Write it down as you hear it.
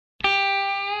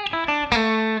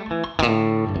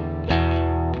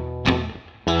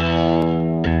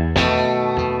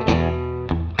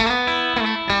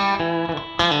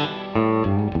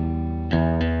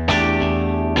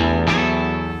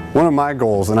my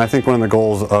goals, and I think one of the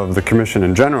goals of the Commission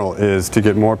in general, is to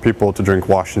get more people to drink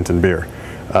Washington beer.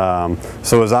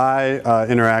 So as I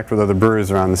interact with other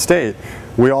breweries around the state,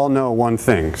 we all know one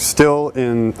thing. Still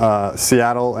in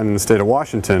Seattle and in the state of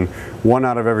Washington, 1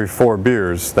 out of every 4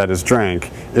 beers that is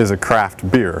drank is a craft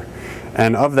beer.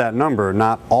 And of that number,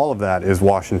 not all of that is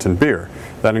Washington beer.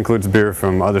 That includes beer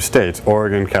from other states,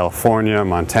 Oregon, California,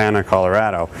 Montana,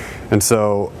 Colorado. And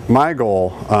so my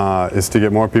goal is to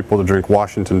get more people to drink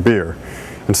Washington beer.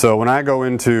 And so when I go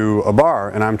into a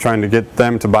bar and I'm trying to get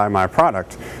them to buy my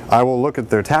product, I will look at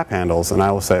their tap handles and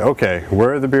I will say, okay,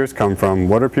 where do the beers come from,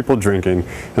 what are people drinking,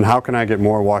 and how can I get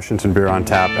more Washington beer on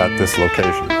tap at this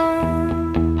location?